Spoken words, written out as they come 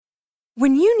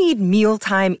When you need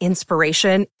mealtime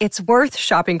inspiration, it's worth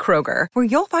shopping Kroger, where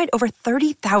you'll find over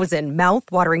 30,000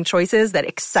 mouth-watering choices that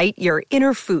excite your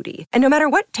inner foodie. And no matter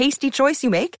what tasty choice you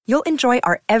make, you'll enjoy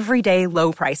our everyday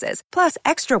low prices, plus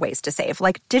extra ways to save,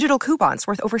 like digital coupons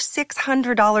worth over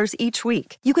 $600 each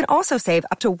week. You can also save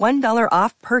up to $1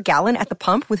 off per gallon at the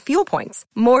pump with fuel points.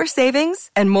 More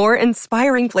savings and more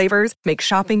inspiring flavors make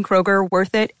shopping Kroger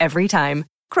worth it every time.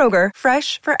 Kroger,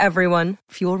 fresh for everyone.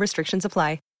 Fuel restrictions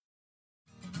apply.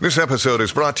 This episode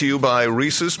is brought to you by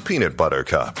Reese's Peanut Butter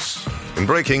Cups. In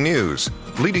breaking news,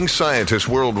 leading scientists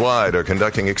worldwide are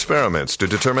conducting experiments to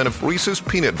determine if Reese's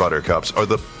Peanut Butter Cups are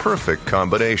the perfect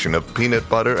combination of peanut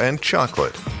butter and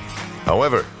chocolate.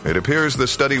 However, it appears the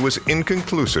study was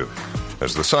inconclusive,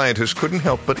 as the scientists couldn't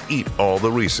help but eat all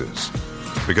the Reese's.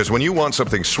 Because when you want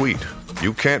something sweet,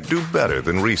 you can't do better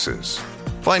than Reese's.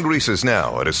 Find Reese's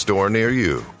now at a store near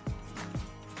you.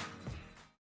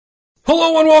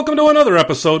 Hello and welcome to another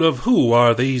episode of Who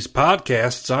Are These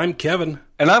Podcasts? I'm Kevin.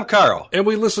 And I'm Carl. And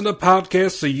we listen to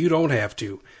podcasts so you don't have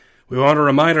to. We want to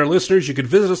remind our listeners you can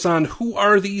visit us on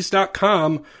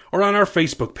whoarethese.com or on our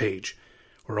Facebook page.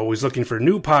 We're always looking for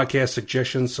new podcast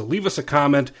suggestions, so leave us a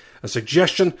comment, a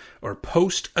suggestion, or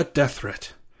post a death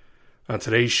threat. On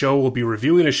today's show, we'll be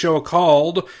reviewing a show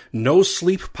called No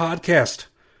Sleep Podcast.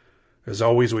 As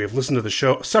always, we have listened to the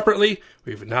show separately.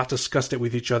 We have not discussed it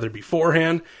with each other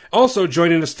beforehand. Also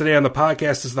joining us today on the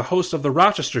podcast is the host of The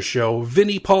Rochester Show,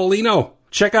 Vinny Paulino.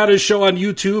 Check out his show on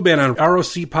YouTube and on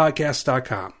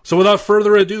rocpodcast.com. So without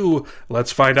further ado,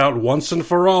 let's find out once and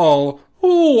for all,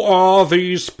 who are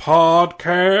these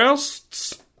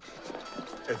podcasts?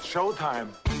 It's showtime.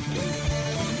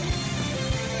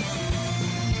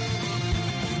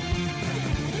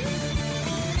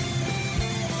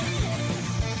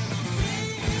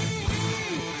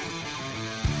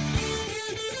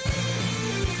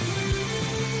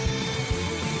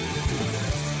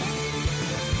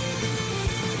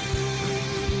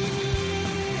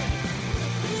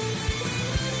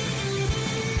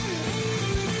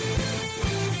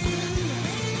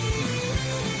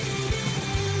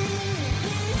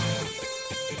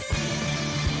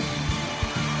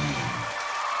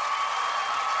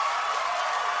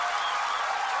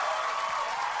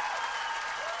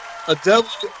 A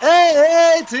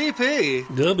WATP.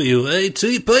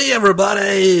 WATP,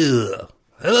 everybody.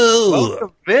 Hello.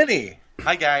 Welcome, Vinny.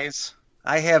 Hi, guys.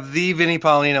 I have the Vinny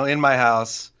Paulino in my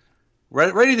house,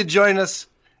 ready to join us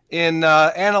in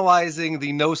analyzing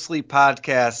the No Sleep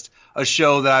Podcast, a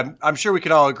show that I'm sure we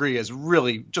can all agree is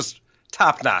really just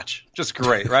top-notch. Just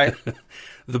great, right?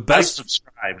 The best. I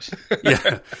subscribed.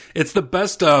 Yeah, it's the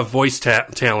best voice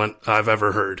talent I've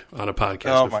ever heard on a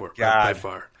podcast before. My God. By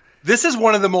far. This is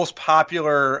one of the most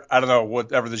popular, I don't know,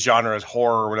 whatever the genre is,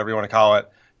 horror or whatever you want to call it,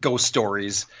 ghost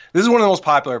stories. This is one of the most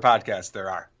popular podcasts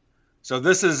there are. So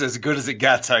this is as good as it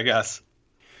gets, I guess.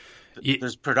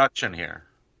 There's production here.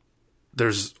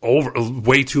 There's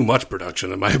way too much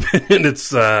production, in my opinion. It's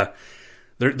they're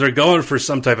going for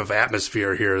some type of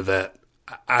atmosphere here that,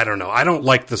 I don't know. I don't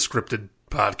like the scripted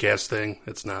podcast thing.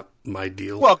 It's not my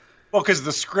deal. Well, because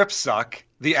the scripts suck,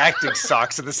 the acting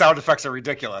sucks, and the sound effects are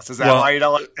ridiculous. Is that why you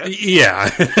don't like it? Yeah,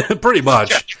 pretty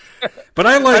much. But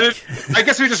I like... I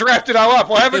guess we just wrapped it all up.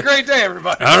 Well, have a great day,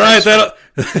 everybody. All right,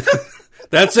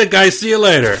 that's it, guys. See you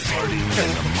later.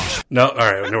 No, all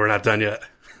right. No, we're not done yet.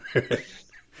 We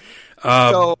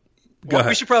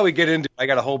should probably get into... I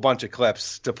got a whole bunch of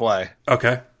clips to play.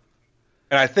 Okay.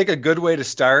 And I think a good way to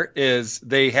start is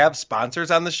they have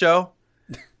sponsors on the show,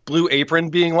 Blue Apron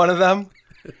being one of them.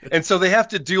 And so they have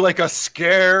to do like a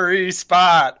scary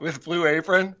spot with Blue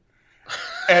Apron.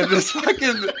 And this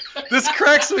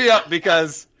cracks me up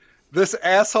because this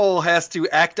asshole has to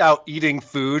act out eating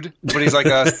food, but he's like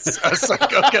a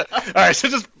psycho. Okay. All right, so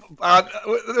just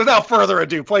without further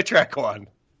ado, play track one.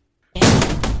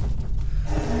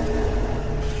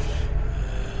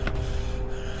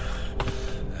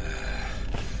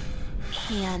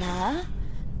 Hannah,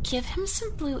 give him some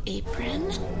Blue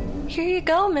Apron. Here you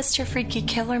go, Mr. Freaky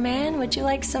Killer Man. Would you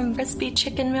like some crispy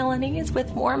chicken Milanese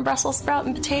with warm Brussels sprout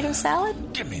and potato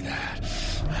salad? Give me that.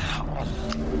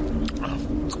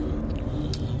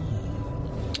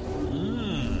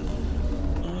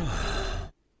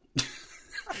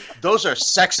 Those are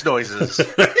sex noises.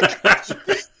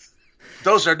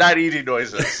 Those are not eating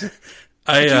noises.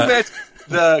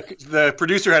 The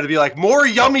producer had to be like, more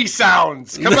yummy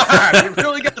sounds. Come on, you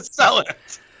really got to sell it.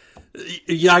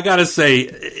 Yeah, I gotta say,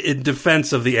 in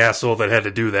defense of the asshole that had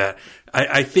to do that,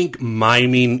 I think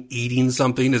miming eating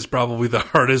something is probably the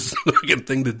hardest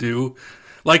thing to do.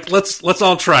 Like, let's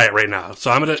all try it right now. So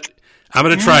I'm gonna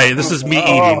try it. This is me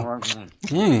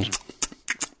eating.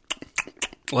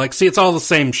 Like, see, it's all the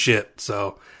same shit,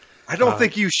 so... I don't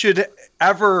think you should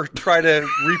ever try to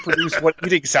reproduce what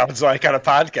eating sounds like on a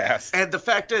podcast. And the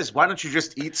fact is, why don't you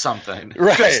just eat something?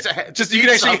 Right. Just you can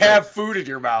actually have food in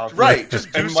your mouth. Right.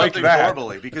 Just do And like something that.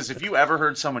 normally. Because if you ever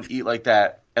heard someone eat like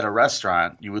that at a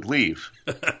restaurant, you would leave.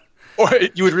 Or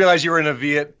you would realize you were in a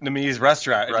Vietnamese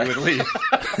restaurant and you would leave.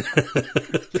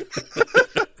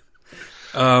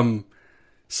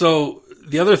 So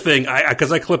the other thing,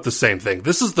 because I clipped the same thing.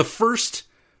 This is the first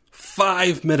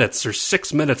 5 minutes or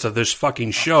 6 minutes of this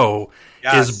fucking show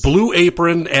is Blue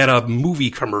Apron at a movie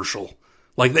commercial.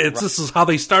 Like, this is how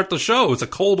they start the show. It's a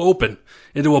cold open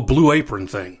into a Blue Apron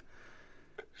thing.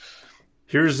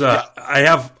 Here's I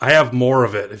have more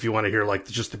of it if you want to hear like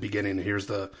just the beginning. Here's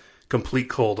the complete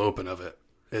cold open of it.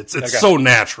 It's so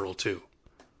natural too.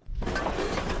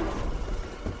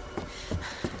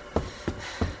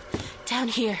 Down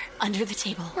here, under the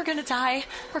table. We're gonna die.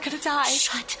 We're gonna die.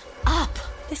 Shut up.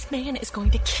 This man is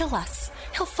going to kill us.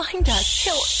 He'll find us.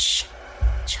 Shh.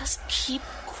 Just keep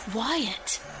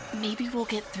quiet. Maybe we'll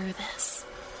get through this.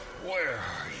 Where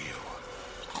are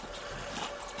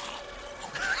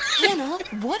you? Hannah,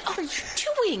 what are you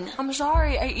doing? I'm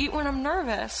sorry. I eat when I'm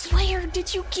nervous. Where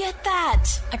did you get that?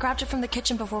 I grabbed it from the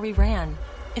kitchen before we ran.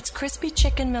 It's crispy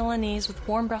chicken Milanese with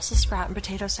warm Brussels sprout and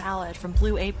potato salad from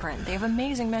Blue Apron. They have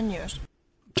amazing menus.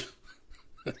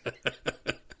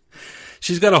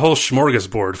 She's got a whole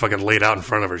smorgasbord fucking laid out in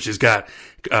front of her. She's got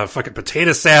fucking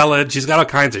potato salad. She's got all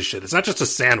kinds of shit. It's not just a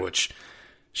sandwich.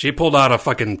 She pulled out a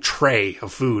fucking tray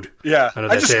of food. Yeah, under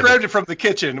I that just table. grabbed it from the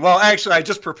kitchen. Well, actually, I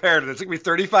just prepared it. It took me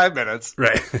 35 minutes.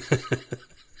 Right.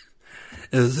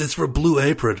 It's for Blue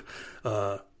Apron.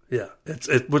 Yeah,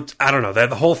 I don't know. That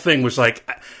the whole thing was like,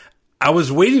 I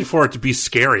was waiting for it to be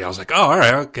scary. I was like, oh, all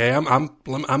right, okay, I'm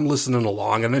listening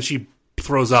along. And then she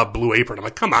throws out Blue Apron. I'm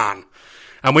like, come on.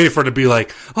 I'm waiting for it to be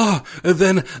like, oh, and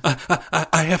then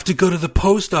I have to go to the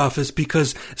post office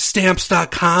because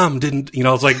stamps.com didn't,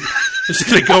 it's like, it's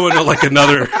going to go into like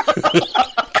another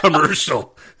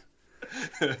commercial.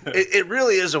 It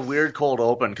really is a weird cold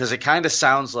open because it kind of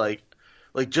sounds like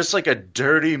just like a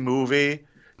dirty movie,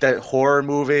 that horror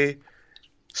movie,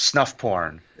 snuff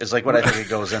porn is like what I think it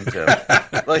goes into.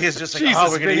 Like it's just like,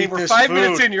 Jesus, we're gonna baby, eat we're this 5 food.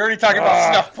 minutes in. You're already talking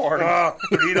about snuff porn.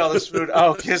 We're gonna eat all this food.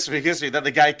 Oh, kiss me. Then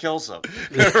the guy kills him.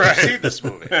 I've seen this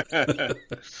movie.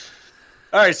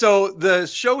 All right, so the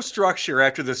show structure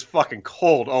after this fucking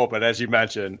cold open, as you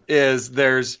mentioned, is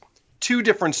there's 2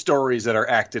 different stories that are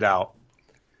acted out.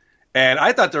 And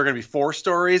I thought there were going to be 4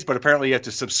 stories, but apparently you have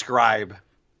to subscribe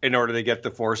in order to get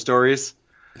the 4 stories.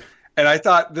 And I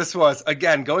thought this was,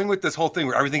 again, going with this whole thing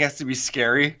where everything has to be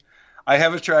scary. I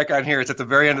have a track on here. It's at the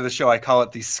very end of the show. I call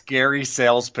it the scary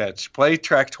sales pitch. Play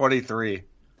track 23.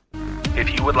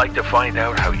 If you would like to find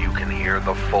out how you can hear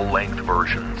the full-length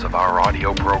versions of our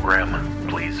audio program,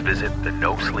 please visit the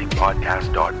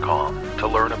NoSleepPodcast.com to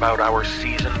learn about our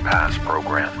Season Pass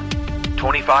program.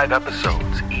 25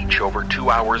 episodes, each over 2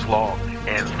 hours long,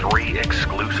 and 3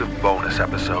 exclusive bonus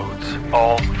episodes,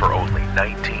 all for only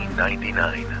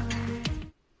 $19.99.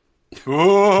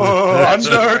 Ooh,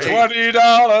 under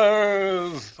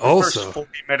 $20. Also, First 40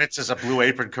 minutes is a Blue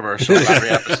Apron commercial of every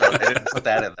episode. They didn't put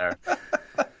that in there.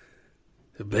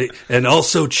 and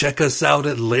also check us out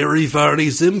at Larry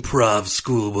Varney's Improv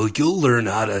School, where you'll learn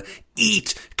how to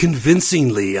eat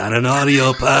convincingly on an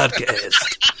audio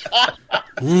podcast.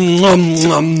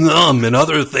 And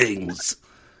other things.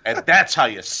 And that's how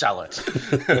you sell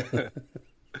it.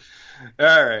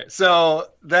 All right, so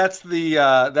that's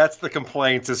the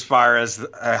complaints as far as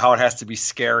how it has to be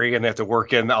scary and they have to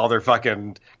work in all their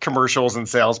fucking commercials and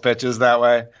sales pitches that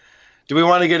way. Do we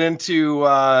want to get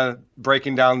into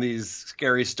breaking down these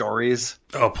scary stories?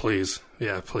 Oh, please.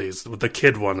 Yeah, please. With the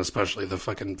kid one, especially, the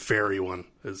fucking fairy one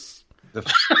is...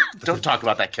 Don't talk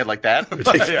about that kid like that.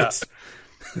 ridiculous.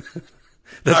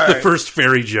 That's the first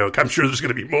fairy joke. I'm sure there's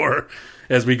going to be more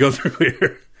as we go through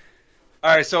here.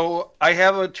 All right, so I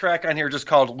have a track on here just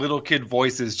called Little Kid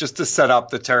Voices, just to set up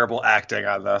the terrible acting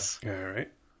on this. All right.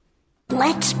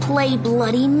 Let's play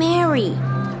Bloody Mary.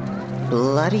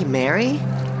 Bloody Mary?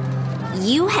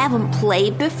 You haven't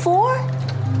played before?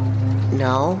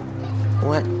 No.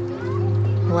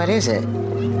 What is it?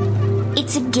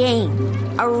 It's a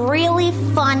game. A really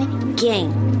fun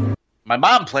game. My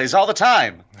mom plays all the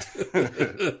time.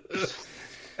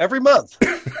 Every month.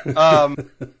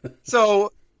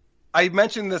 So I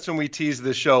mentioned this when we teased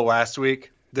the show last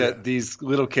week, that these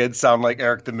little kids sound like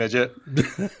Eric the Midget.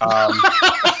 I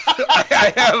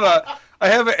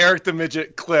have an Eric the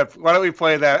Midget clip. Why don't we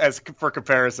play that for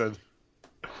comparison?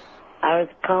 I was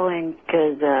calling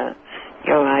because, I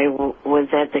was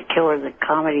at the Killer the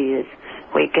Comedy this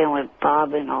Weekend with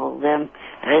Bob and all of them.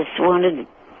 I just wanted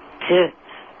to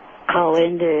call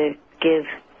in to give,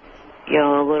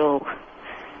 a little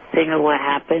thing of what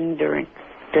happened during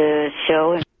the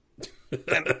show.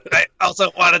 And I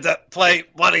also wanted to play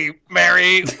Bloody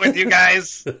Mary with you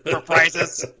guys for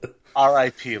prizes.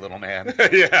 R.I.P. little man.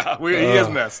 Yeah, he is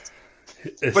missed.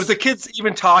 But the kids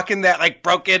even talking that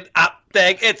broken up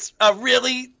thing, it's a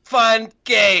really fun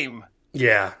game.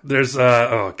 Yeah, there's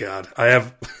oh god, I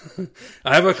have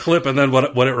a clip and then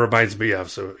what it reminds me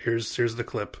of. So here's the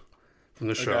clip from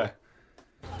the show. Okay.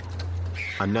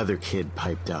 Another kid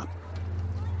piped up.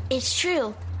 It's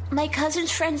true. My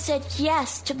cousin's friend said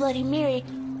yes to Bloody Mary,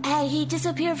 and he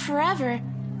disappeared forever,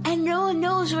 and no one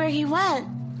knows where he went.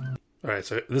 All right,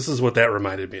 so this is what that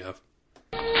reminded me of.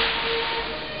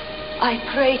 I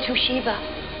pray to Shiva,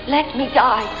 let me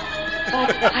die,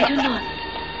 but I do not.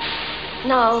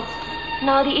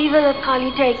 Now the evil of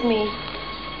Kali take me.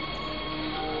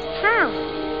 How?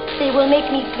 They will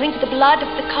make me drink the blood of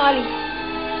the Kali.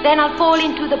 Then I'll fall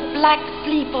into the black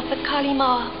sleep of the Kali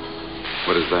Ma.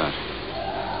 What is that?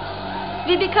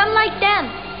 We become like them.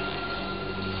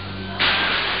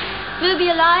 We'll be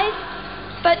alive,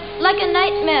 but like a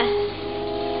nightmare.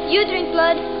 You drink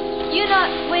blood, you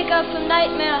not wake up from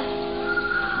nightmare.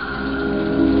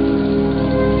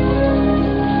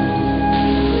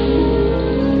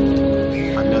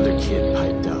 Another kid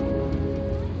piped up.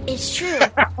 It's true.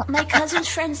 My cousin's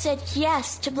friend said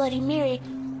yes to Bloody Mary,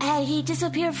 and he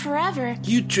disappeared forever.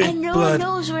 You drink and no blood. one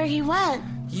knows where he went.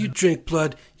 You drink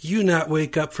blood, you not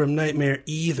wake up from nightmare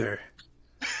either.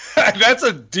 That's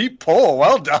a deep pull.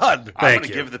 Well done. I'm going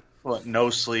to give the people at No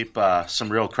Sleep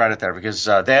some real credit there because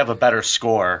they have a better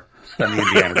score than the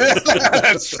Indiana.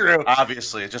 That's true.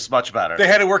 Obviously, it's just much better. They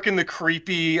had to work in the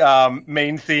creepy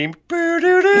main theme.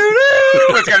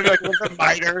 It's got to be like with the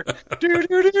miter.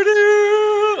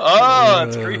 Oh,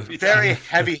 it's creepy. Very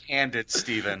heavy-handed,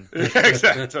 Steven.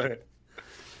 Exactly.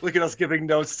 Look at us giving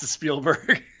notes to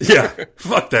Spielberg. Yeah,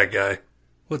 fuck that guy.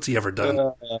 What's he ever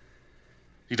done?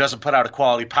 He doesn't put out a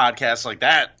quality podcast like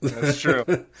that. That's true.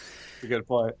 That's a good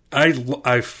point. I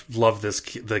love this.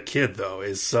 The kid though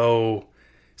is so.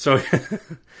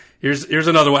 Here's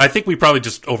another one. I think we probably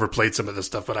just overplayed some of this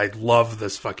stuff, but I love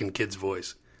this fucking kid's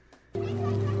voice.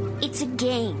 It's a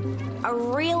game. A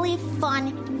really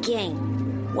fun game.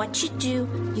 What you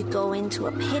do, you go into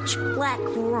a pitch black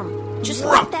room, just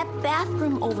like that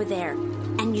bathroom over there,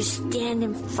 and you stand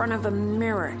in front of a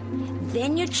mirror.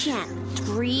 Then you chant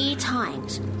 3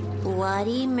 times,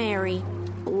 Bloody Mary,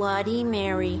 Bloody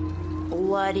Mary,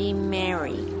 Bloody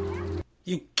Mary.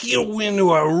 You go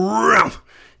into a room,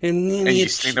 and then you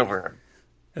stand over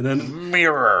and then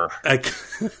mirror.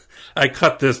 I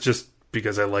cut this just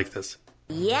because I like this.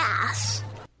 Yes.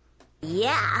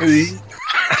 Yes.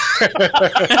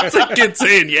 That's a kid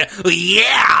saying, yeah.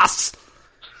 Yes.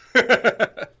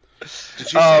 Did you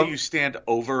say you stand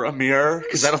over a mirror?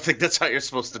 Because I don't think that's how you're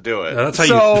supposed to do it. That's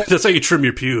how you trim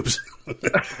your pubes.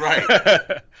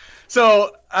 Right.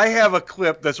 So I have a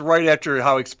clip that's right after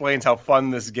how it explains how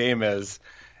fun this game is.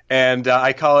 And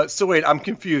I call it, so wait, I'm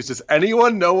confused. Does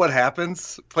anyone know what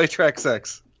happens? Play track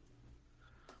 6.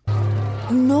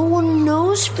 No one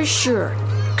knows for sure.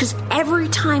 Because every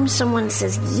time someone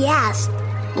says yes,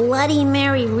 Bloody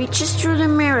Mary reaches through the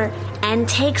mirror and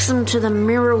takes them to the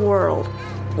mirror world.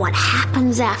 What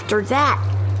happens after that,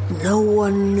 no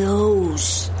one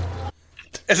knows.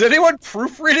 Is anyone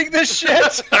proofreading this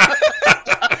shit?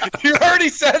 You already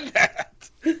said that.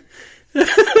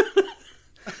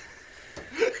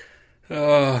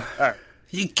 Right.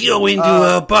 You go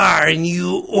into a bar and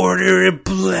you order a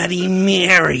Bloody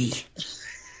Mary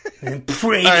and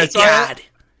pray to God.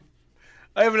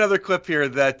 I have another clip here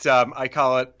that I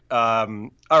call it, all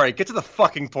right, get to the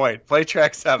fucking point. Play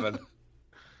track 7.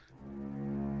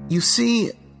 You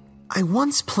see, I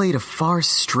once played a far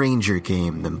stranger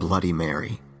game than Bloody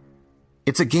Mary.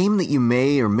 It's a game that you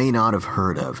may or may not have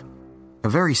heard of. A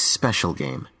very special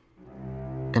game.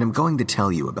 And I'm going to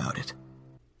tell you about it.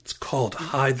 It's called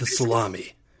Hide the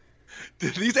Salami.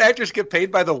 Did these actors get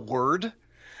paid by the word?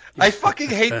 I fucking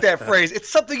hate that phrase. It's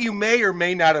something you may or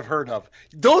may not have heard of.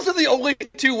 Those are the only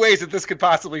 2 ways that this could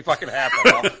possibly fucking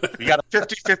happen. You got a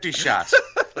 50-50 shot.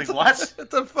 Like, what? What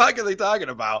the fuck are they talking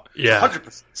about? Yeah.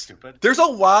 100% stupid. There's a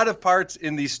lot of parts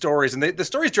in these stories, and the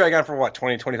stories drag on for,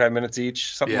 20, 25 minutes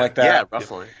each? Something like that? Yeah,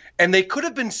 roughly. And they could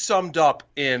have been summed up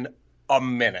in a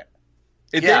minute.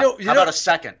 How about a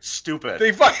second? Stupid.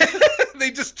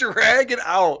 They just drag it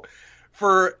out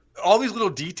for all these little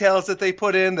details that they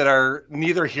put in that are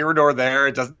neither here nor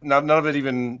there. None of it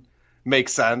even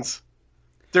makes sense.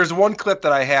 There's one clip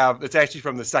that I have that's actually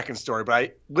from the second story, but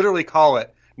I literally call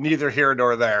it neither here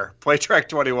nor there. Play track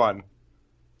 21.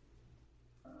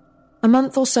 A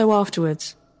month or so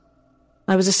afterwards,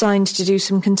 I was assigned to do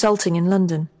some consulting in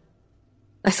London.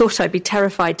 I thought I'd be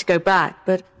terrified to go back,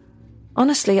 but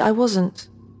honestly, I wasn't.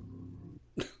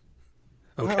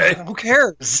 Okay. Who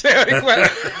cares?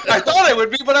 I thought I would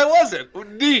be, but I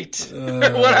wasn't. Neat.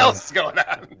 What else is going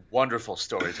on? Wonderful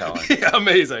storytelling. Yeah,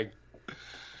 amazing.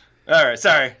 All right,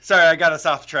 sorry, I got us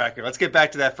off track here. Let's get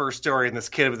back to that first story and this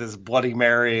kid with his Bloody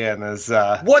Mary and his...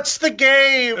 What's the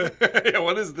game? Yeah,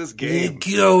 what is this game?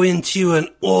 You go into an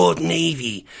Old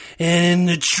Navy, and in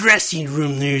the dressing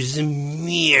room there's a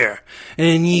mirror,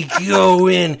 and you go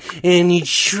in and you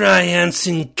try on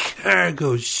some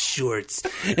cargo shorts,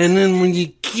 and then when you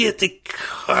get the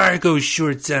cargo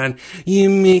shorts on, you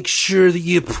make sure that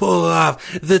you pull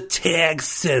off the tag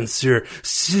sensor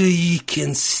so you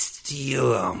can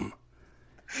steal them.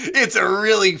 It's a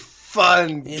really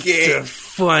fun game. It's a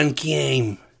fun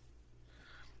game.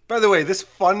 By the way, this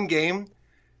fun game,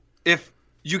 if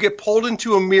you get pulled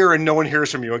into a mirror and no one hears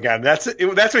from you again, that's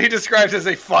what he describes as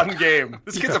a fun game.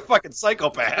 This kid's a fucking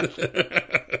psychopath.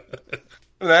 An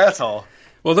asshole.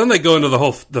 Well, then they go into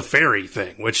the fairy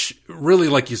thing, which really,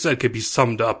 like you said, could be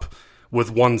summed up with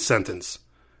one sentence,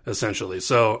 essentially.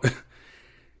 So...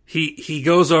 He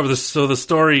goes over this. So the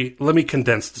story, let me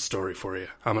condense the story for you.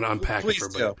 I'm going to unpack it for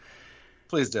everybody.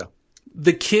 Please do.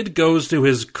 The kid goes to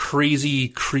his crazy,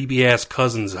 creepy-ass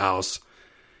cousin's house,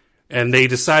 and they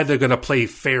decide they're going to play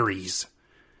fairies.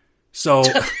 So...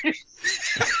 The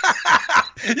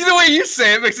way you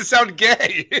say it makes it sound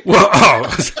gay. Well,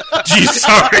 geez,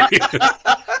 sorry.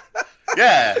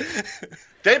 Yeah.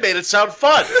 They made it sound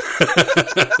fun.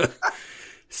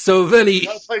 So then he... You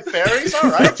want to play fairies? All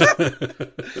right.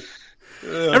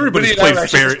 Everybody's played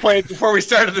fairies. Played before we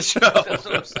started the show. That's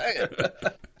what I'm saying.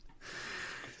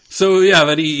 So yeah,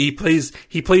 then he plays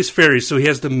fairies. So he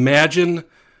has to imagine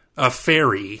a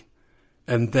fairy,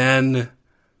 and then,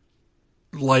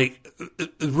 like,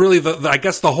 really, I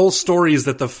guess the whole story is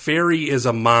that the fairy is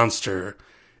a monster,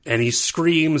 and he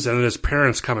screams, and then his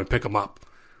parents come and pick him up.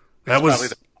 That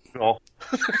was...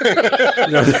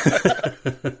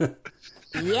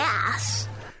 Yes.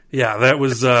 Yeah, that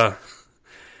was...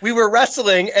 We were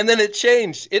wrestling, and then it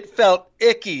changed. It felt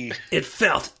icky. It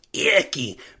felt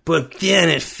icky, but then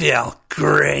it felt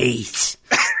great.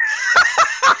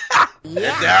 And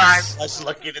there I was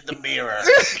looking in the mirror.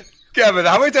 Kevin,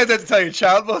 how many times did I have to tell you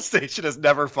Child molestation is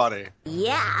never funny?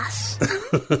 Yes.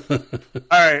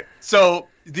 All right, so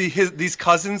these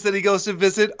cousins that he goes to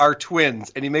visit are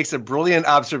twins, and he makes a brilliant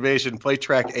observation. Play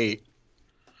track 8.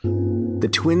 The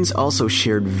twins also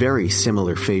shared very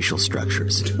similar facial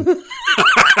structures. Don't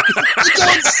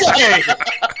say!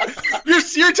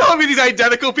 You're telling me these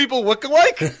identical people look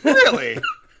alike? Really?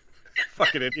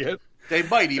 Fucking idiot. They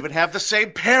might even have the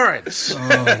same parents.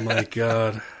 Oh, my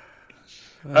God.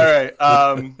 All right,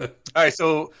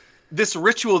 so this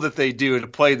ritual that they do to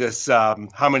play this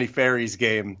How Many Fairies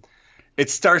game, it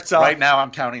starts off... Right now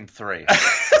I'm counting 3.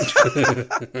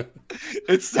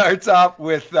 It starts off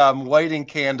with lighting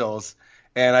candles,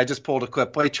 and I just pulled a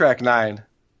clip. Play track 9.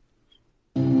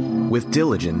 With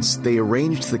diligence, they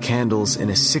arranged the candles in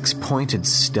a 6-pointed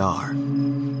star.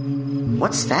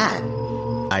 What's that?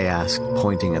 I asked,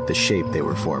 pointing at the shape they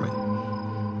were forming.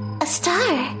 A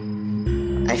star.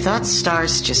 I thought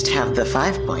stars just have the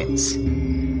 5 points.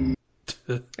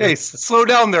 Hey, slow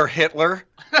down there, Hitler.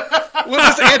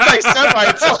 What is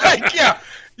anti-Semites like? Yeah,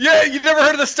 you never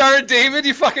heard of the Star of David,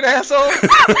 you fucking asshole?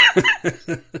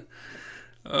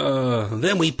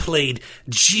 Then we played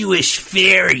Jewish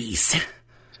fairies.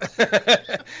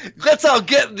 Let's all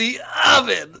get in the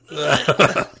oven.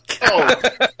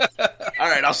 All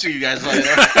right, I'll see you guys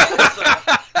later.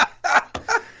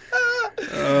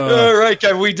 All right,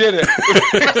 Kevin, we did it.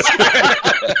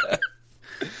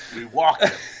 We walked.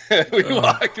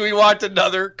 We walked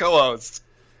another co-host.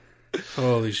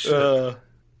 Holy shit. All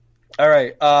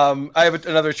right, I have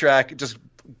another track just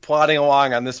plodding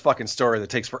along on this fucking story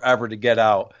that takes forever to get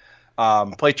out.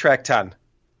 Play track 10.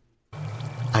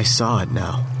 I saw it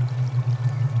now.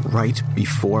 Right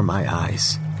before my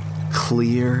eyes.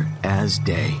 Clear as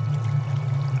day.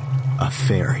 A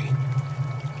fairy.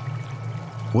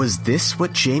 Was this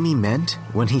what Jamie meant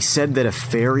when he said that a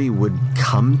fairy would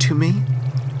come to me?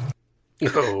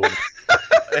 Oh.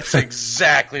 That's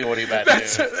exactly what he meant.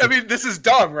 I mean, this is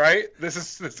dumb, right?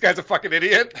 This guy's a fucking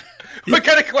idiot. What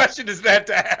kind of question is that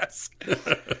to ask?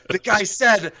 The guy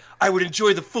said I would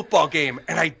enjoy the football game,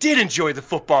 and I did enjoy the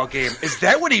football game. Is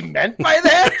that what he meant by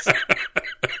that?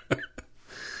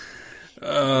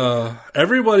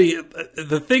 Everybody,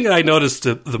 the thing I noticed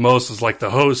the most is like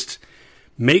the host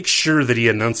makes sure that he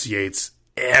enunciates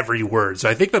every word. So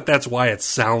I think that's why it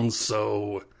sounds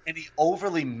so... And he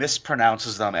overly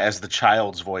mispronounces them as the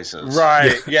child's voices.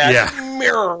 Right. Yeah. Yeah.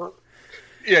 Mirror.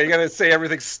 Yeah, you gotta say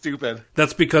everything stupid.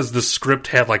 That's because the script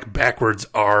had like backwards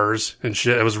R's and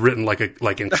shit. It was written like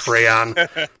in crayon,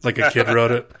 like a kid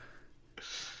wrote it.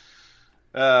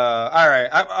 All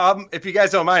right. If you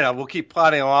guys don't mind, we'll keep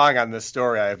plodding along on this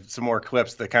story. I have some more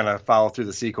clips that kind of follow through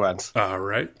the sequence. All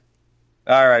right.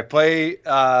 Play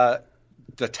the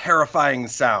terrifying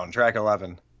sound, track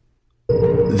 11.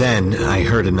 Then I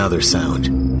heard another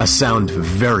sound, a sound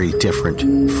very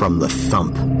different from the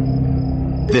thump.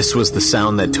 This was the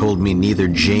sound that told me neither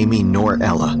Jamie nor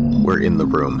Ella were in the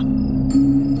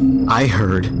room. I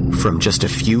heard, from just a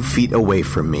few feet away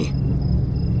from me,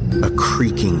 a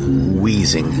creaking,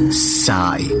 wheezing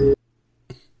sigh.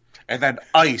 And then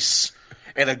ice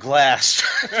in a glass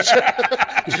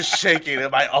just shaking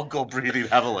and my uncle breathing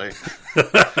heavily.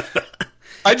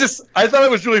 I thought it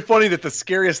was really funny that the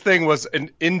scariest thing was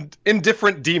an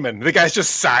indifferent demon. The guy's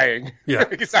just sighing. Yeah.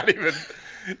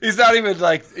 He's not even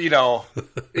like, he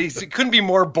couldn't be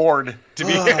more bored to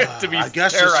be I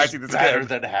guess terrorizing this this is better guy.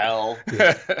 than hell.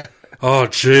 Oh,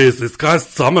 jeez, this guy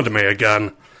summoned me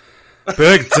again.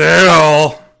 Big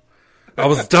deal. I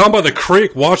was down by the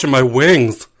creek watching my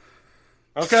wings.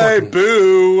 Okay,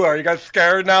 boo. Are you guys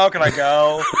scared now? Can I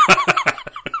go?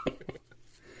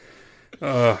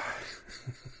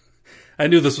 I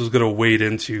knew this was going to wade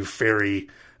into fairy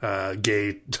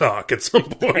gay talk at some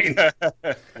point.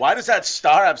 Why does that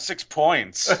star have 6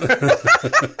 points?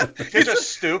 You're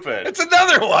just stupid. It's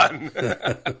another one.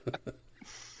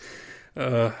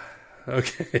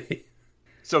 Okay.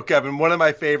 So, Kevin, one of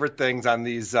my favorite things on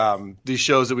these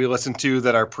shows that we listen to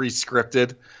that are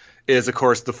pre-scripted is, of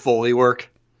course, the Foley work.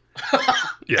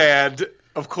 Yeah. And,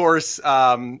 of course,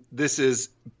 this is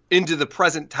into the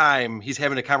present time. He's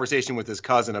having a conversation with his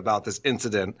cousin about this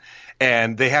incident,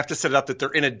 and they have to set it up that they're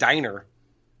in a diner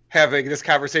having this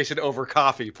conversation over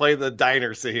coffee. Play the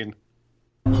diner scene.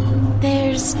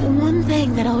 There's one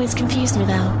thing that always confused me,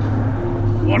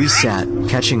 though. We sat,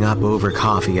 catching up over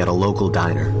coffee at a local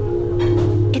diner.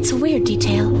 It's a weird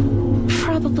detail.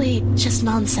 Probably just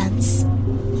nonsense.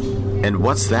 And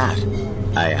what's that?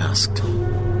 I asked.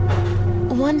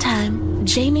 One time,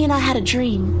 Jamie and I had a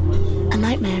dream. A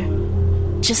nightmare.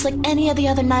 Just like any of the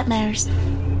other nightmares.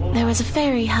 There was a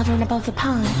fairy hovering above the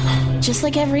pond, just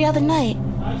like every other night.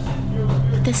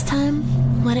 But this time,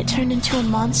 when it turned into a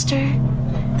monster,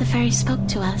 the fairy spoke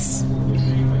to us.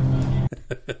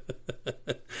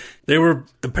 They were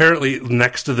apparently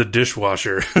next to the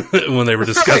dishwasher when they were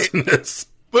discussing this.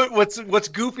 But what's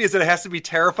goofy is that it has to be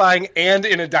terrifying and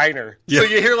in a diner. Yeah. So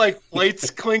you hear like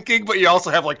plates clinking, but you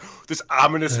also have like this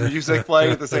ominous music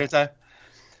playing at the same time.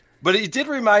 But it did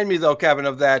remind me, though, Kevin,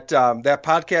 of that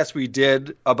podcast we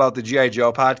did about the G.I.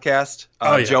 Joe podcast,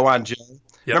 Joe on Joe. Yep.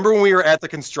 Remember when we were at the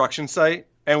construction site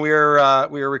and we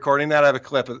were recording that? I have a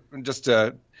clip just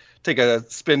to take a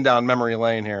spin down memory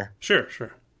lane here. Sure.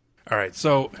 All right,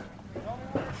 so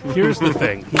here's the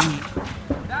thing.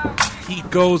 He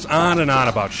goes on and on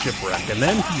about shipwreck, and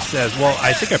then he says, well,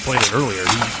 I think I played it earlier.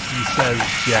 He says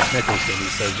Jack Nicholson. He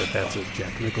says that's a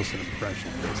Jack Nicholson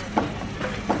impression, basically.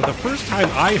 But the first time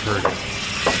I heard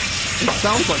it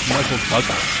sounds like Michael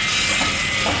Douglas.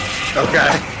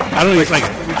 Okay. I don't know. It's like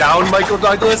down Michael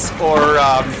Douglas or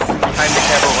behind the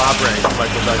candelabra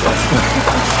Michael Douglas.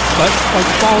 But like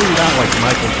falling down like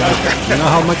Michael Douglas. You know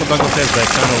how Michael Douglas has that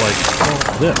kind of like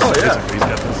this? Oh yeah. Basically, he's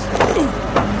got this.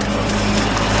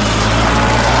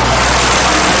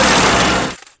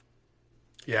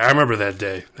 Yeah, I remember that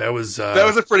day. That was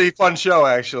a pretty fun show,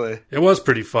 actually. It was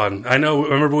pretty fun. I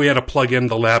remember we had to plug in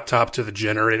the laptop to the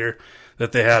generator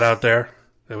that they had out there.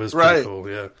 That was pretty cool,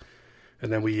 yeah.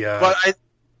 And then we then I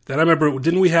remember,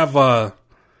 didn't we have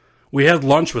we had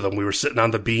lunch with them. We were sitting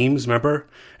on the beams, remember?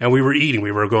 And we were eating.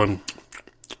 We were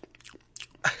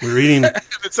eating. And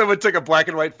someone took a black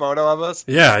and white photo of us?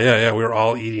 Yeah. We were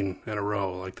all eating in a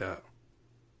row like that.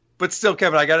 But still,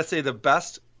 Kevin, I got to say the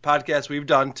best podcast we've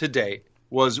done to date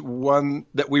was one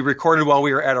that we recorded while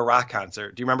we were at a rock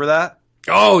concert. Do you remember that?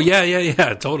 Oh,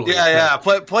 yeah, totally. Yeah.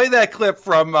 Play that clip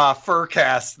from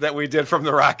Furcast that we did from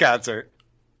the rock concert.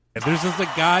 There's just a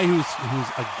guy who's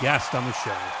a guest on the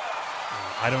show.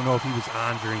 I don't know if he was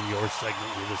on during your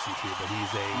segment you listened to, but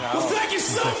he's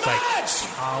a psychologist,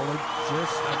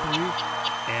 I believe.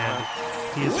 And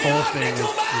his whole thing is,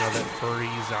 that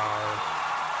furries are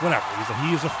whatever.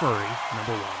 He is a furry,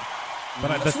 number one.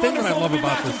 But the thing that I love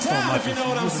about this so much is he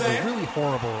uses a really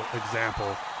horrible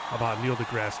example about Neil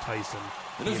deGrasse Tyson.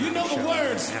 And if you know the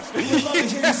words, he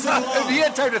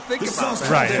had time to think about that.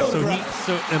 Right. So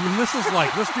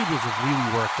this dude was really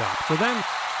worked up. So then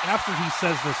after he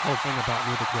says this whole thing about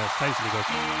Neil deGrasse Tyson, he goes,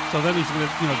 so then he's going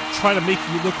to, try to make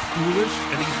you look foolish,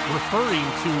 and he's referring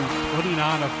to putting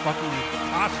on a fucking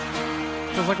costume.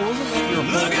 So I was like, well, isn't that your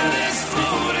whole... Look at this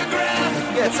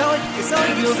photograph! Yeah, it's not like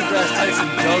Neil deGrasse Tyson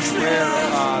does wear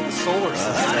the solar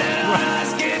system.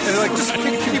 Right. And they're like, just,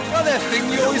 can you put on that thing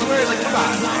you always wear? Like, come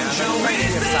on,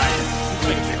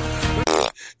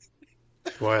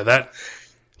 Boy, that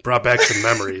brought back some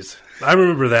memories. I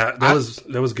remember that. That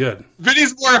was good.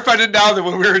 Vinny's more offended now than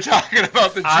when we were talking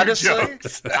about the Jew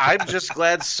jokes. I'm just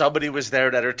glad somebody was there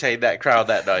to entertain that crowd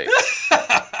that night.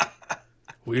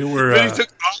 We were. Vinny took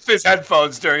off his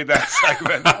headphones during that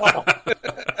segment.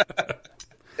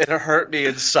 It hurt me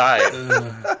inside.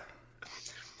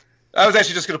 I was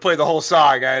actually just going to play the whole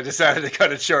song. I decided to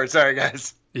cut it short. Sorry,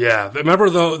 guys. Yeah, remember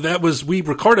though we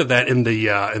recorded that in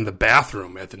the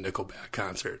bathroom at the Nickelback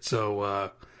concert.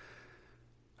 So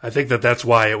I think that's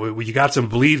why you got some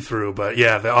bleed through. But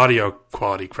yeah, the audio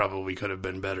quality probably could have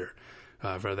been better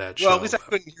for that show. Well, at least I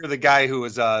couldn't hear the guy who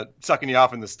was sucking you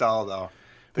off in the stall, though.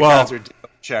 The concert did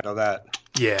shadow that.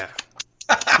 Yeah,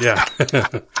 yeah.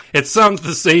 It sounds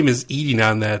the same as eating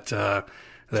on that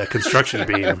construction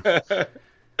beam.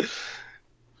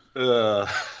 All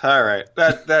right,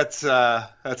 that's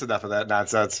enough of that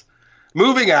nonsense.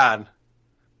 Moving on.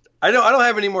 I don't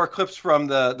have any more clips from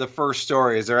the first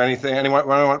story. Is there anything? Anyone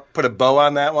want to put a bow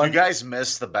on that one? You guys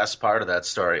missed the best part of that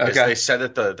story. Because they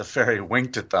said that the fairy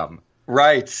winked at them.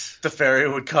 Right. The fairy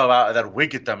would come out and then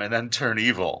wink at them and then turn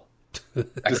evil.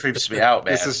 That creeps me out,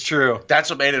 man. This is true. That's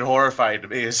what made it horrifying to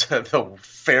me is the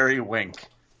fairy wink.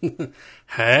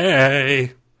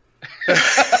 Hey.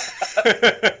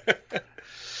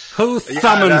 Who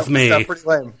summons me? That's pretty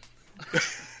lame.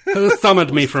 Who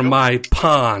summoned me from my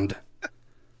pond?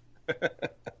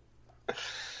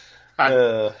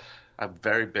 I'm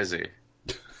very busy.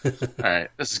 All right,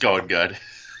 this is going good.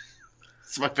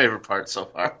 It's my favorite part so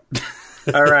far.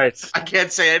 All right, I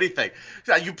can't say anything.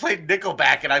 You played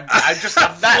Nickelback, and I'm nuts.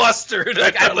 Flustered.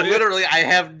 Like I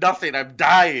have nothing. I'm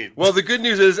dying. Well, the good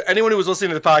news is anyone who was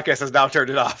listening to the podcast has now turned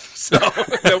it off, so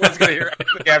no one's going to hear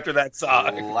anything after that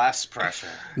song. Less pressure.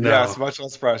 No. Yeah, it's much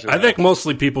less pressure. I think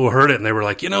mostly people heard it and they were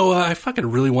like, I fucking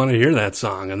really want to hear that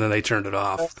song, and then they turned it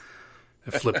off.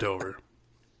 It flipped over.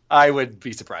 I would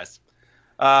be surprised.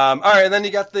 All right, and then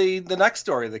you got the next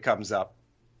story that comes up.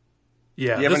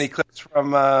 Yeah. Do you have any clips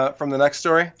from the next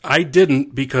story? I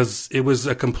didn't, because it was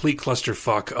a complete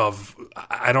clusterfuck of,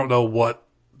 I don't know what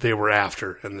they were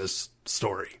after in this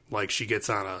story. Like, she gets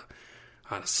on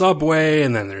a subway,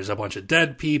 and then there's a bunch of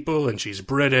dead people, and she's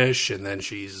British, and then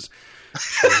she's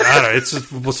I don't know,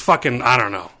 it was fucking, I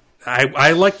don't know.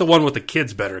 I like the one with the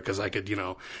kids better, because I could, do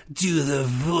the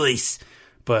voice.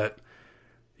 But,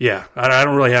 yeah, I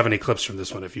don't really have any clips from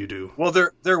this one, if you do. Well,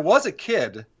 there was a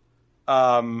kid,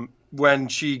 when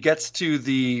she gets to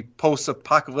the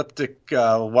post-apocalyptic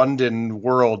London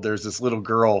world, there's this little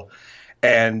girl,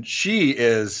 and she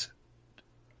is,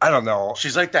 I don't know.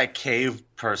 She's like that cave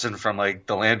person from like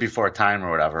The Land Before Time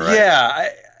or whatever, right? Yeah.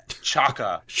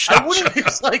 Chaka. I wouldn't be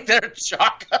like they're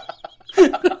Chaka.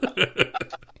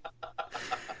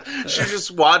 She's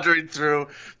just wandering through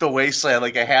the wasteland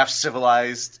like a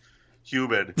half-civilized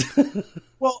human.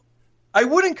 Well, I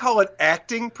wouldn't call it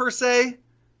acting per se,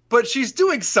 but she's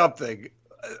doing something.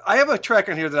 I have a track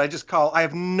on here that I just call, I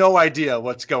have no idea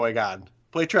what's going on.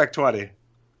 Play track 20.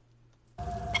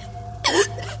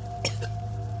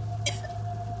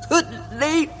 Couldn't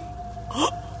leave.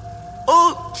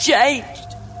 All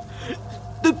changed.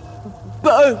 The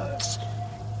bones.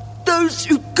 Those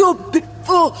who gone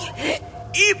before.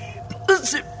 It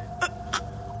was...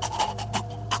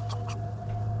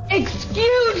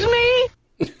 Excuse me?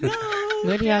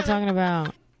 What are y'all talking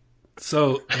about?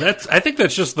 So I think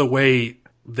that's just the way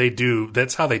they do.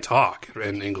 That's how they talk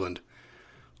in England.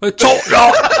 They talk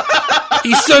like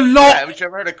it's a lot. Yeah, haven't you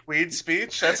ever heard a Queen's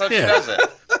speech? That's how she does it.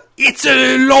 It's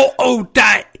a lot of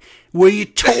that where you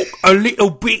talk a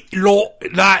little bit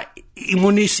like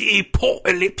when it's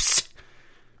apocalypse.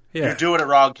 Yeah. You're doing it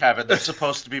wrong, Kevin. There's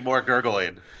supposed to be more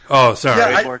gurgling. Oh,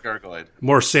 sorry. More gurgling.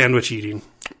 More sandwich eating.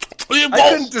 I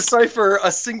couldn't decipher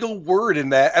a single word in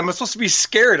that. I'm supposed to be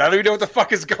scared. I don't even know what the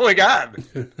fuck is going on.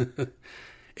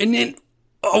 And then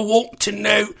I want to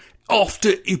know,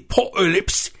 after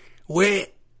apocalypse, where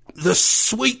the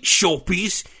sweet shop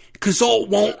is, because I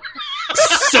want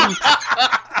some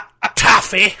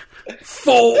taffy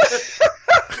for...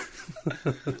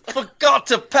 Forgot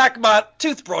to pack my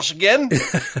toothbrush again.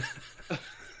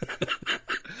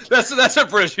 That's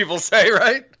what British people say,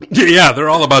 right? Yeah, they're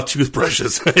all about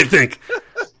toothbrushes, I think.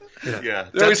 Yeah,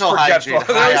 they're always forgetful.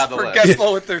 They're always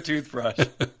forgetful with their toothbrush.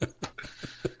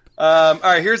 All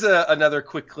right, here's another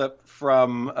quick clip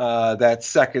from that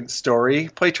second story.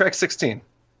 Play track 16.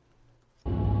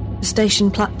 The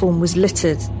station platform was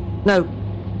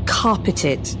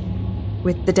carpeted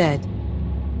with the dead.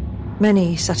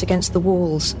 Many sat against the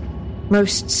walls.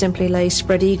 Most simply lay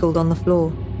spread-eagled on the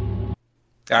floor.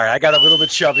 All right, I got a little bit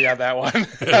chubby on that one.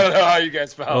 I don't know how you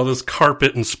guys felt. All this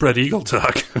carpet and spread-eagle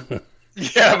talk.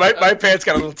 Yeah, my pants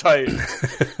got a little tight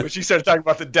when she started talking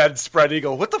about the dead spread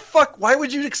eagle. What the fuck? Why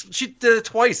would you? She did it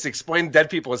twice. Explain dead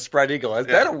people as spread eagle. Is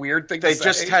that a weird thing to say? They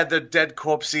just had the dead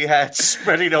corpsey hats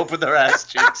spreading open their ass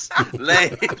cheeks,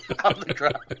 laying on the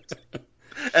ground.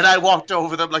 And I walked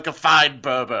over them like a fine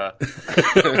Berber.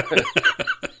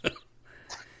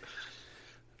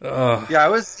 Yeah, I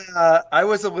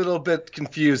was a little bit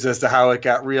confused as to how it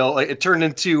got real. Like, it turned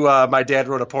into my dad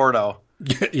wrote a porno.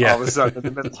 Yeah. All of a sudden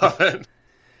in the middle of it.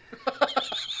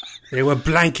 They were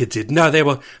blanketed. No, they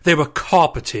were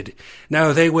carpeted.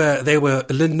 No, they were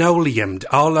linoleumed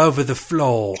all over the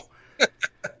floor.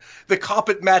 The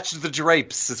carpet matched the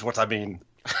drapes, is what I mean.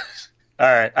 All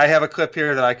right, I have a clip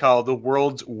here that I call the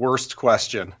world's worst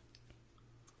question.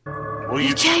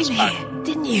 You came here,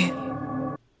 didn't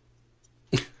you?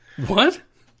 What?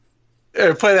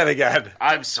 Play that again.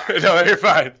 I'm sorry. No, you're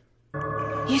fine.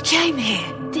 You came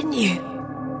here, didn't you?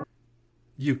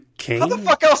 You came? How the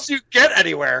fuck else do you get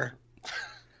anywhere?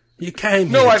 You came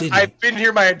here, No, didn't I've been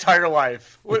here my entire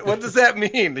life. What does that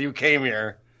mean, that you came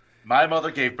here? My mother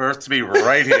gave birth to me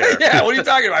right here. Yeah, what are you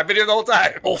talking about? I've been here the whole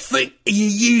time. I think you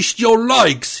used your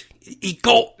legs. He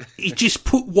just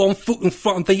put one foot in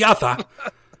front of the other.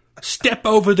 Step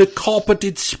over the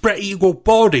carpeted spread eagle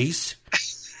bodies.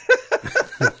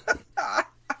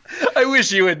 I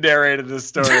wish you had narrated this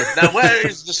story. Now, where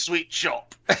is the sweet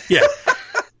shop? Yeah.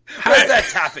 Where's that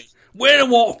taffy? Where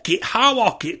do I get? How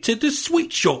I get to the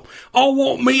sweet shop? I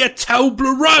want me a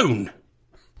Toblerone.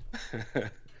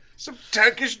 Some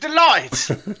Turkish delight.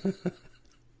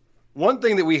 One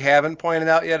thing that we haven't pointed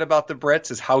out yet about the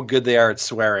Brits is how good they are at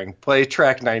swearing. Play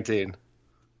track 19.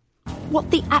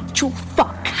 What the actual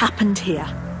fuck happened here?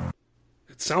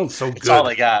 It sounds so good. That's all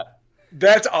I got.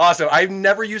 That's awesome. I've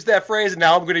never used that phrase, and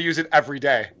now I'm going to use it every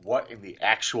day. What in the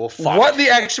actual fuck? What in the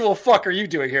actual fuck are you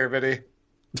doing here, Vinny?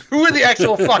 Who in the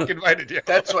actual fuck invited you?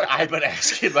 That's what I've been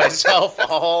asking myself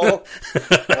all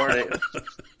morning.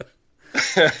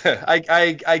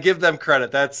 I give them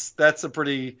credit. That's a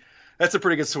pretty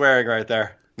good swearing right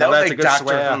there. That Now, would make a good Doctor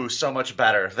swear. Who so much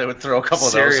better if they would throw a couple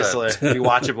Seriously, of those in. be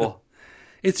watchable.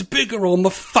 It's bigger on the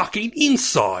fucking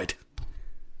inside.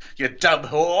 You dumb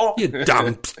whore. You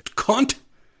dumb cunt.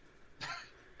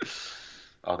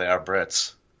 Oh, they are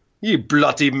Brits. You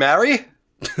Bloody Mary.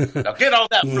 Now get all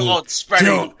that blood spreading.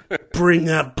 Don't bring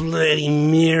up Bloody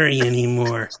Mary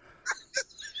anymore.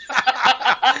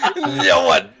 No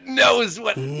one knows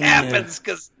what happens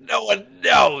because no one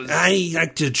knows. I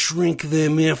like to drink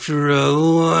them after a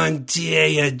long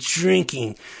day of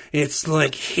drinking. It's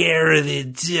like hair of the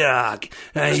dog.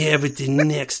 I have it the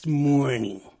next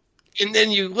morning. And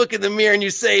then you look in the mirror and you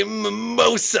say,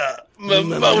 mimosa,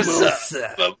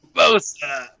 mimosa,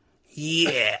 mimosa.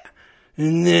 Yeah.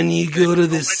 And then you go to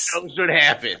this. No one knows what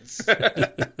happens.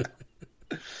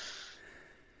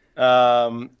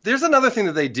 There's another thing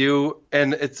that they do,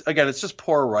 and it's just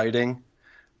poor writing,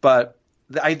 but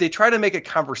they try to make it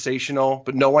conversational,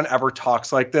 but no one ever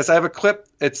talks like this. I have a clip.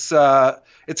 It's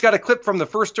got a clip from the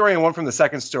first story and one from the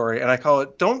second story, and I call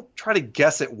it, "Don't try to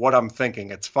guess at what I'm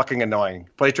thinking. It's fucking annoying."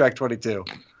 Play track 22.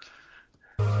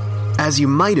 As you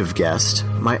might have guessed,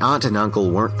 my aunt and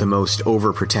uncle weren't the most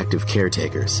overprotective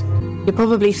caretakers. You're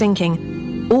probably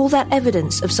thinking, all that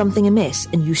evidence of something amiss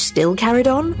and you still carried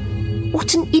on?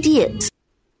 What an idiot.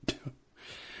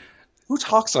 Who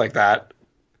talks like that?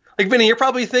 Like, Vinny, you're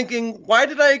probably thinking, why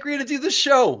did I agree to do this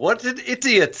show? What an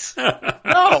idiot.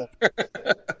 No.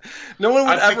 No one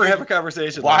would ever have a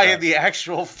conversation Why like that. in the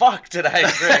actual fuck did I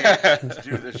agree to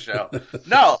do this show?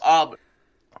 No,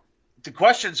 the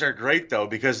questions are great, though,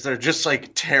 because they're just,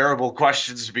 like, terrible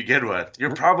questions to begin with.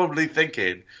 You're probably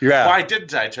thinking, why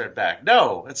didn't I turn back?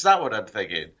 No, it's not what I'm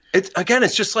thinking.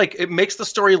 It's just like, it makes the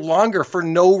story longer for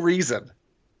no reason.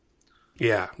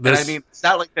 Yeah. And I mean, it's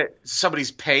not like that somebody's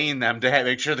paying them to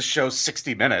make sure the show's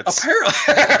 60 minutes.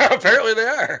 Apparently they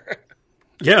are.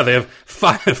 Yeah, they have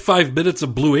five minutes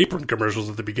of Blue Apron commercials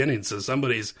at the beginning, so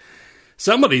somebody's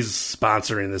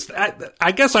sponsoring this.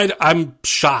 I guess I'm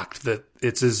shocked that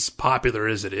it's as popular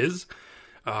as it is.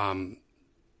 As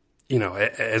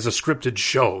a scripted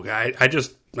show. I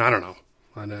don't know.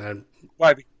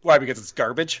 Why? Because it's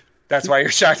garbage? That's why you're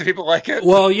shocked that people like it?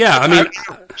 Well, yeah, I mean,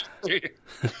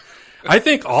 I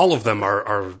think all of them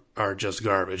are just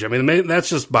garbage. I mean, that's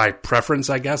just by preference,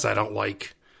 I guess. I don't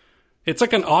like... It's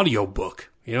like an audio book.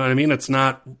 You know what I mean? It's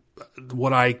not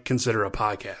what I consider a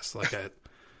podcast. Like, I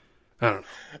don't know.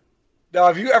 Now,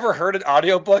 have you ever heard an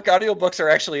audiobook? Audiobooks are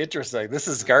actually interesting. This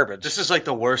is garbage. This is like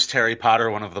the worst Harry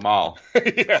Potter one of them all.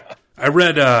 Yeah. I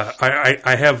read,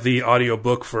 I have the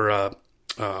audiobook for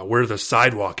Where the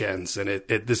Sidewalk Ends, and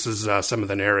this is some of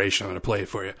the narration. I'm going to play it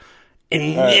for you.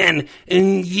 And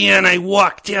then I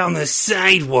walked down the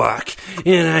sidewalk,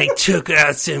 and I took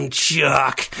out some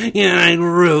chalk, and I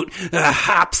wrote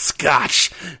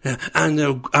hopscotch on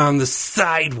the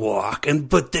sidewalk,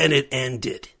 but then it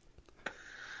ended.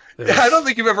 I don't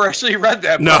think you've ever actually read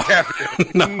that book, have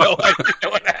you? No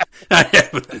idea what happened. I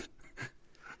haven't.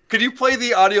 Could you play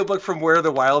the audiobook from Where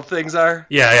the Wild Things Are?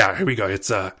 Yeah, here we go.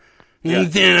 It's And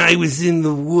then I was in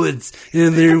the woods,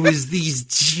 and there was these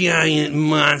giant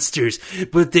monsters,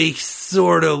 but they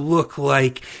sort of look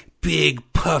like big,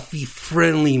 puffy,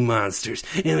 friendly monsters,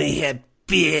 and they had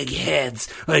big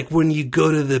heads, like when you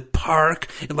go to the park,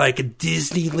 like a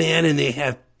Disneyland, and they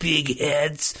have big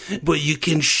heads, but you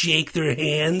can shake their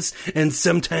hands, and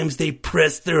sometimes they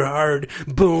press their hard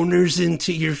boners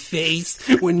into your face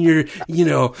when you're,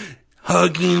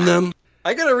 hugging them.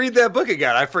 I gotta read that book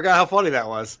again. I forgot how funny that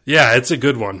was. Yeah, it's a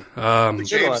good one.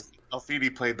 James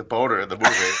Gandolfini played the boner in the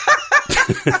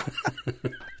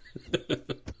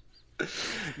movie.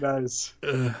 Nice.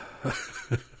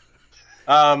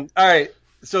 All right.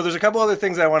 So there's a couple other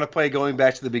things I want to play going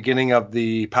back to the beginning of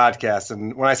the podcast.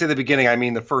 And when I say the beginning, I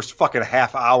mean the first fucking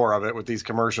half hour of it with these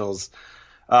commercials.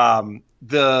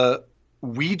 The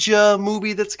Ouija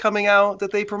movie that's coming out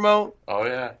that they promote. Oh,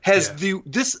 yeah.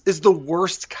 This is the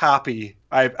worst copy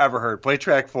I've ever heard. Play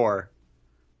track 4.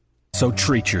 So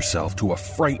treat yourself to a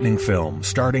frightening film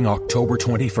starting October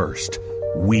 21st.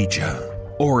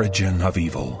 Ouija, Origin of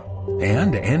Evil.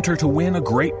 And enter to win a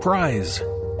great prize.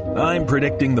 I'm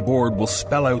predicting the board will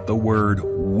spell out the word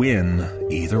win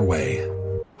either way.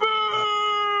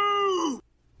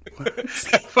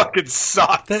 That fucking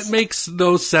sucks. That makes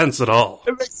no sense at all.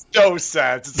 It makes no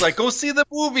sense. It's like, go see the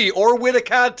movie or win a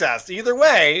contest. Either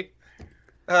way.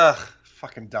 Ugh,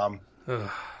 fucking dumb.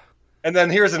 And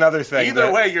then here's another thing.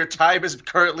 Either way, your time is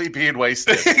currently being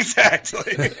wasted.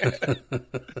 Exactly.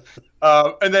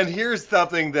 And then here's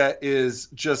something that is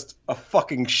just a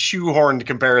fucking shoehorned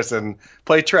comparison.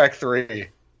 Play track 3.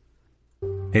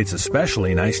 It's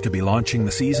especially nice to be launching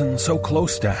the season so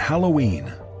close to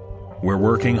Halloween. We're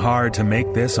working hard to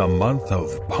make this a month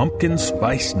of pumpkin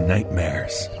spice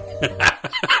nightmares.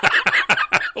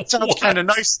 Sounds kind of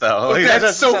nice, though. Like,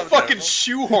 that's so fucking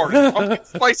shoehorned. Pumpkin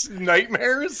spice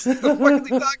nightmares? What the fuck are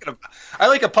you talking about? I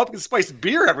like a pumpkin spice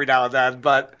beer every now and then,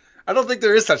 but I don't think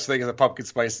there is such thing as a pumpkin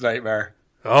spice nightmare.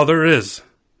 Oh, there is.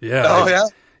 Yeah. Oh,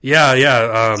 yeah?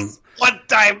 Yeah. One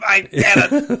time I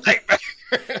had a nightmare.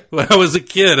 When I was a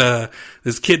kid,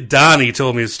 this kid Donnie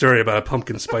told me a story about a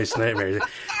pumpkin spice nightmare.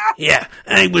 Yeah,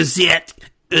 I was at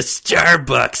a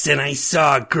Starbucks and I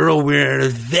saw a girl wearing a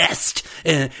vest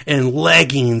and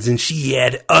leggings, and she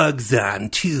had Uggs on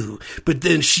too. But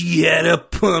then she had a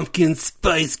pumpkin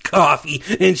spice coffee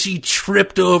and she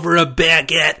tripped over a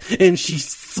baguette and she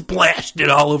splashed it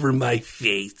all over my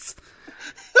face.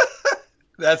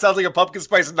 That sounds like a pumpkin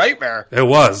spice nightmare. It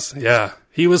was, yeah.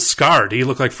 He was scarred. He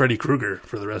looked like Freddy Krueger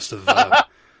for the rest of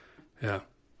yeah.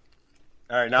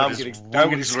 All right, now I'm getting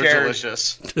scared.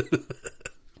 Delicious.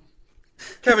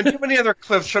 Kevin, do you have any other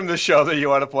clips from the show that you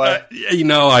want to play?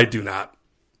 I do not.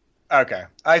 Okay,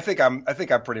 I think I'm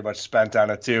pretty much spent on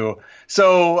it too.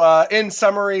 So, in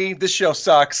summary, this show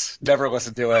sucks. Never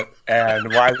listen to it.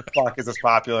 And why the fuck is this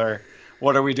popular?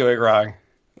 What are we doing wrong?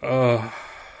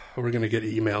 We're gonna get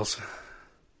emails.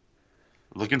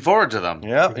 Looking forward to them.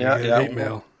 Yeah.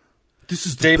 Email. This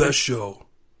is the best show.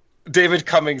 David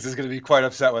Cummings is going to be quite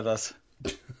upset with us.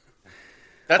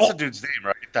 That's the dude's name,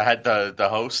 right? The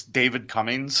host, David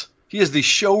Cummings. He is the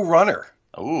showrunner.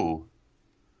 Ooh.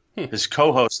 His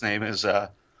co-host name is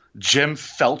Jim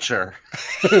Felcher.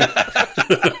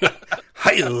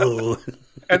 Hi-oh.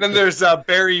 And then there's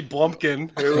Barry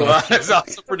Blumpkin, who is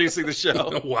also producing the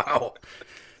show. Wow.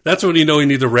 That's when you know you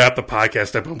need to wrap the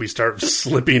podcast up when we start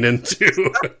slipping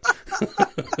into.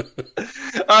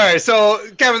 All right, so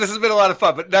Kevin, this has been a lot of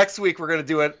fun, but next week we're going to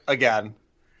do it again.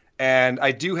 And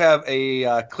I do have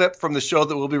a clip from the show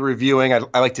that we'll be reviewing. I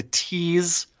like to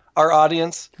tease our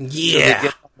audience.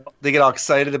 Yeah. So they get all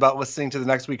excited about listening to the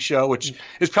next week's show, which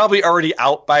is probably already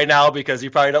out by now because you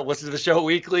probably don't listen to the show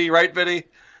weekly, right, Vinny?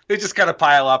 They just kind of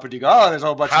pile up and you go, oh, there's a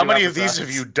whole bunch How of many of these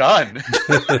have you done?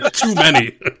 Too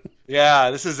many. Yeah,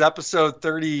 this is episode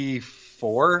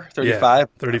 34, 35. Yeah,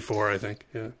 34, I think.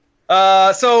 Yeah.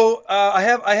 So I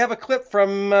have a clip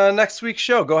from next week's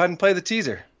show. Go ahead and play the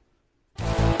teaser.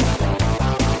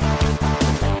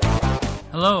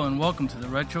 Hello and welcome to the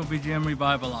Retro BGM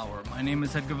Revival Hour. My name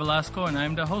is Edgar Velasco and I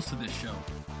am the host of this show.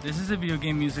 This is a video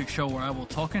game music show where I will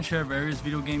talk and share various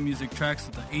video game music tracks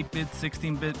of the 8-bit,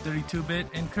 16-bit, 32-bit,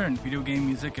 and current video game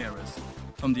music eras.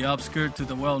 From the obscure to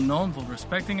the well-known, for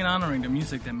respecting and honoring the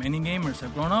music that many gamers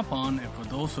have grown up on, and for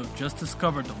those who have just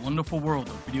discovered the wonderful world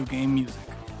of video game music.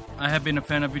 I have been a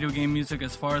fan of video game music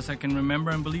as far as I can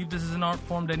remember and believe this is an art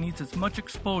form that needs as much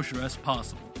exposure as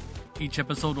possible. Each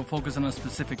episode will focus on a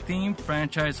specific theme,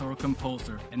 franchise, or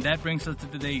composer. And that brings us to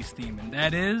today's theme, and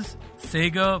that is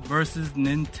Sega versus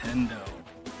Nintendo.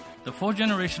 The fourth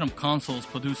generation of consoles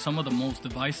produced some of the most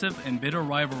divisive and bitter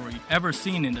rivalry ever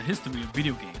seen in the history of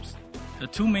video games. The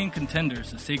two main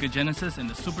contenders, the Sega Genesis and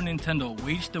the Super Nintendo,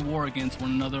 waged a war against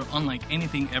one another unlike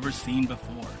anything ever seen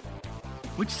before.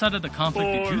 Which side of the conflict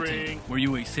did you take? Were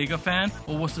you a Sega fan,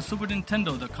 or was the Super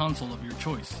Nintendo the console of your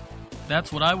choice?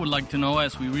 That's what I would like to know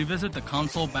as we revisit the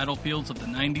console battlefields of the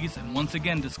 90s and once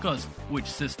again discuss which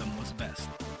system was best.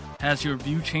 Has your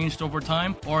view changed over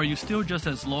time, or are you still just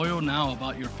as loyal now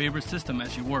about your favorite system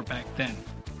as you were back then?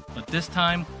 But this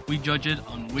time, we judge it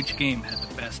on which game had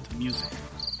the best music.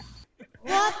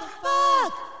 What the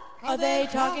fuck are they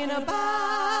talking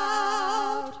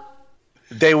about?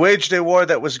 They waged a war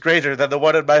that was greater than the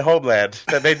one in my homeland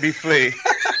that made me flee.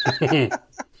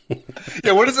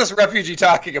 Yeah, what is this refugee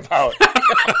talking about?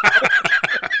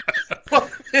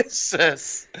 What is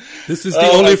this? This is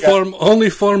the only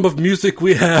form of music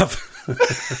we have.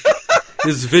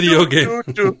 Is video game.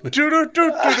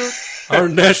 Our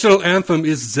national anthem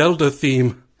is Zelda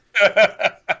theme.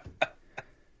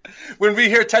 When we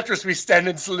hear Tetris, we stand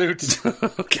and salute.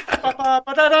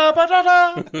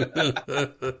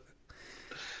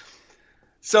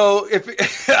 So if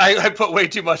I put way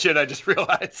too much in, I just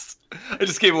realized. I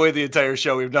just gave away the entire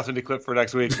show. We have nothing to clip for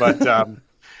next week. But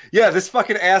yeah, this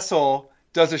fucking asshole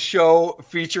does a show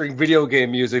featuring video game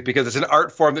music because it's an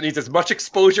art form that needs as much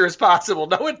exposure as possible.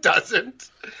 No, it doesn't.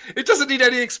 It doesn't need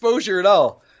any exposure at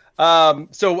all.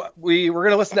 So we're going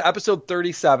to listen to episode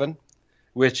 37,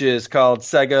 which is called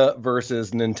Sega versus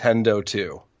Nintendo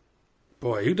 2.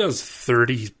 Boy, who does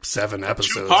 37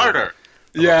 episodes? Two-parter.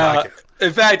 Yeah.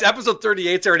 In fact, episode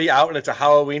 38's already out, and it's a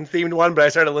Halloween-themed one, but I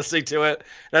started listening to it,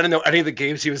 and I didn't know any of the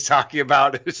games he was talking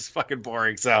about. It was just fucking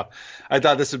boring, so I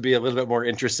thought this would be a little bit more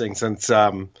interesting since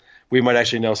we might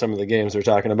actually know some of the games they're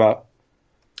talking about.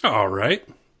 All right.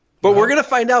 But we're going to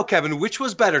find out, Kevin, which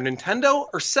was better, Nintendo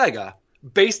or Sega,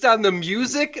 based on the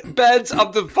music beds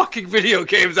of the fucking video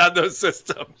games on those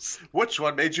systems. Which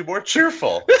one made you more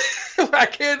cheerful? I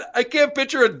can't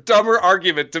picture a dumber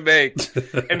argument to make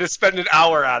and to spend an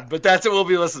hour on, but that's what we'll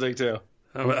be listening to.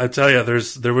 I tell you,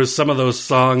 there was some of those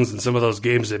songs and some of those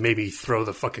games that made me throw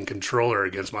the fucking controller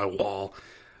against my wall.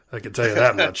 I can tell you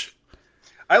that much.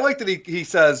 I like that he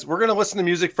says, we're going to listen to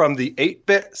music from the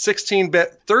 8-bit,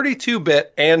 16-bit,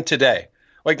 32-bit, and today.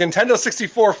 Like Nintendo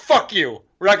 64, fuck you.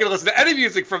 We're not going to listen to any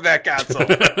music from that console.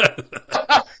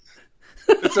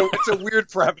 It's a weird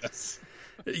premise.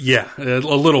 Yeah, a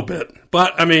little bit.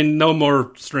 But, I mean, no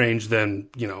more strange than,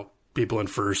 people in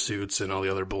fursuits and all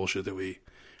the other bullshit that we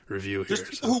review here.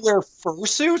 Just people who wear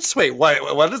fursuits? Wait,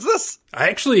 what is this?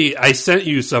 I sent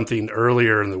you something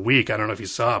earlier in the week. I don't know if you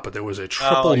saw it, but there was a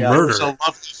triple murder. There's a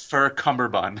lovely fur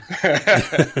cummerbund.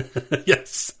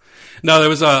 Yes. No, there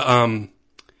was a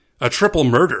triple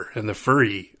murder in the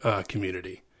furry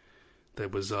community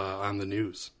that was on the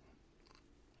news.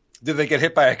 Did they get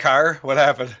hit by a car? What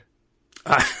happened?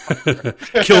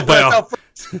 Killed by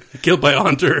a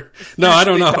hunter. No, I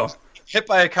don't know. Hit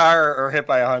by a car or hit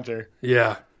by a hunter?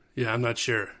 Yeah, I'm not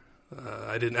sure.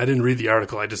 I didn't read the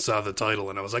article. I just saw the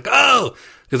title and I was like, oh,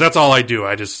 because that's all I do.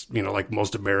 I just, like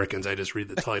most Americans, I just read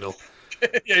the title.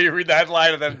 Yeah, you read the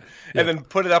headline and then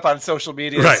put it up on social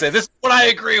media and say, this is what I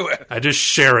agree with. I just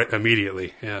share it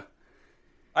immediately. Yeah.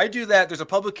 I do that. There's a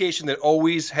publication that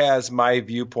always has my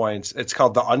viewpoints. It's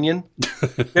called The Onion.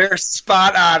 They're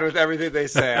spot on with everything they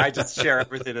say. I just share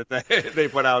everything that they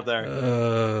put out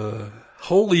there.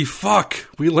 Holy fuck.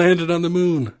 We landed on the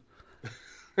moon.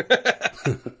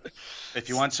 If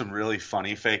you want some really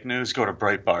funny fake news, go to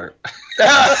Breitbart.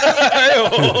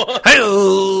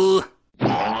 Hey-oh.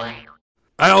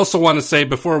 I also want to say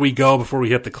before we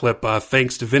hit the clip,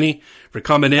 thanks to Vinny for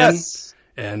coming in.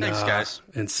 And thanks, guys.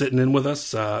 And sitting in with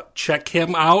us. Check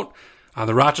him out on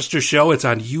The Rochester Show. It's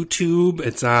on YouTube.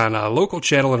 It's on a local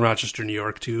channel in Rochester, New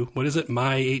York, too. What is it?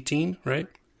 My 18, right?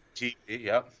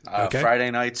 Yep. Okay.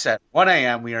 Friday nights at 1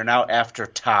 a.m. We are now after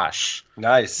Tosh.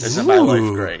 Nice. Isn't my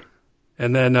life great?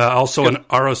 And then also on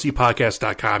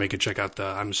rocpodcast.com, you can check out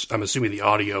I'm assuming the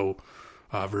audio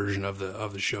version of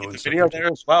the show. And video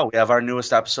there as well. We have our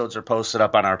newest episodes are posted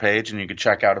up on our page, and you can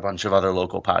check out a bunch of other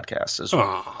local podcasts as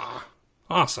well. Aww,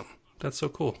 awesome. That's so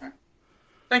cool.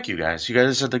 Thank you guys. You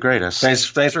guys are the greatest. Thanks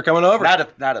for coming over. Not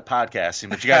at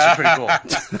podcasting, but you guys are pretty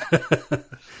cool.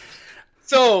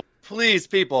 So please,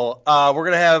 people, we're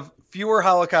going to have fewer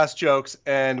Holocaust jokes,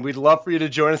 and we'd love for you to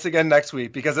join us again next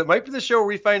week, because it might be the show where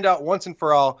we find out once and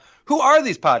for all, who are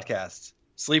these podcasts?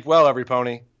 Sleep well, every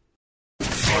pony.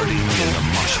 Farting in the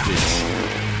mosh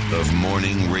pit of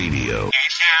morning radio. And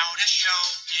now the show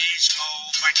is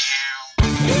over now.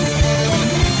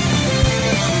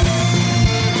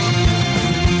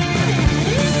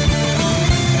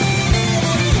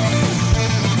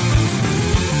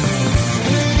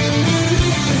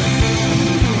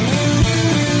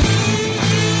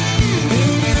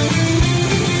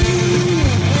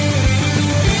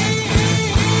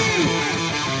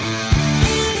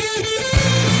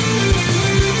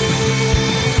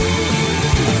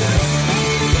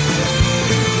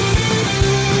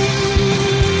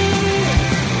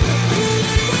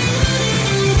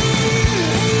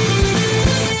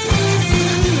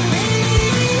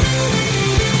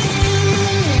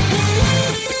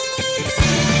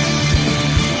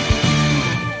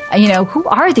 Who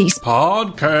are these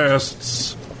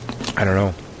podcasts? I don't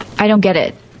know. I don't get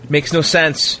it. Makes no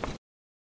sense.